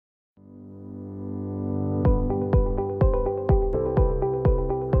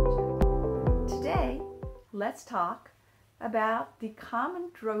let's talk about the common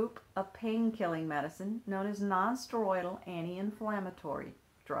trope of pain-killing medicine known as non-steroidal anti-inflammatory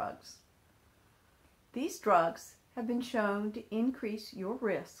drugs. These drugs have been shown to increase your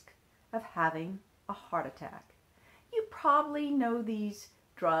risk of having a heart attack. You probably know these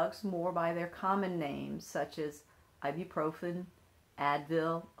drugs more by their common names, such as ibuprofen,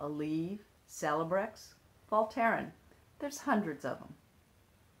 Advil, Aleve, Celebrex, Voltaren. There's hundreds of them.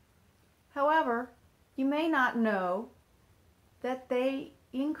 However, you may not know that they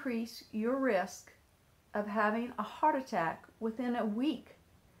increase your risk of having a heart attack within a week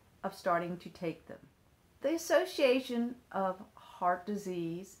of starting to take them. The association of heart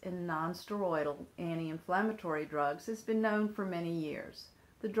disease and non-steroidal anti-inflammatory drugs has been known for many years.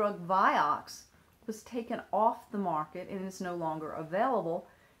 The drug Vioxx was taken off the market and is no longer available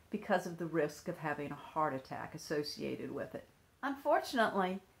because of the risk of having a heart attack associated with it.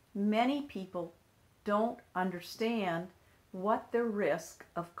 Unfortunately, many people don't understand what the risk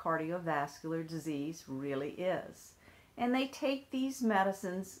of cardiovascular disease really is. And they take these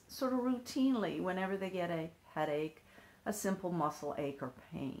medicines sort of routinely whenever they get a headache, a simple muscle ache or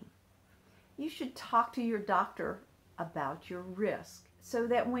pain. You should talk to your doctor about your risk so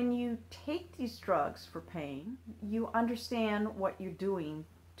that when you take these drugs for pain, you understand what you're doing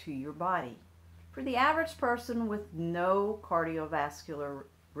to your body. For the average person with no cardiovascular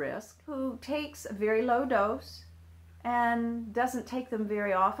risk, who takes a very low dose and doesn't take them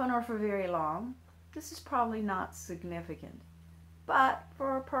very often or for very long, this is probably not significant. But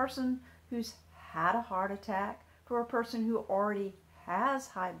for a person who's had a heart attack, for a person who already has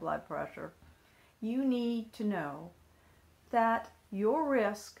high blood pressure, you need to know that your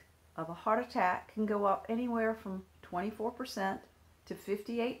risk of a heart attack can go up anywhere from 24% to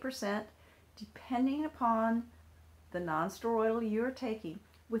 58%, depending upon the non-steroidal you're taking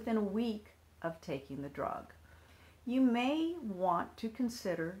within a week of taking the drug. You may want to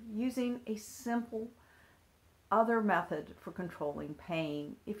consider using a simple other method for controlling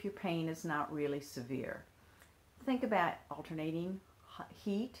pain if your pain is not really severe. Think about alternating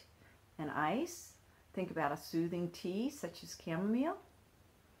heat and ice. Think about a soothing tea such as chamomile.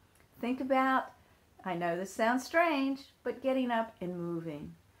 Think about, I know this sounds strange, but getting up and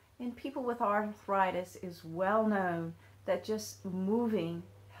moving. In people with arthritis, it is well known that just moving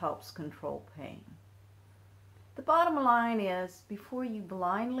helps control pain. The bottom line is, before you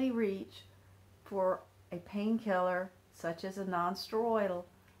blindly reach for a painkiller such as a non-steroidal,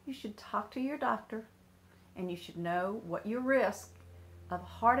 you should talk to your doctor and you should know what your risk of a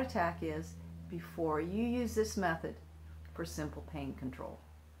heart attack is before you use this method for simple pain control.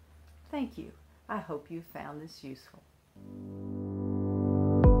 Thank you. I hope you found this useful.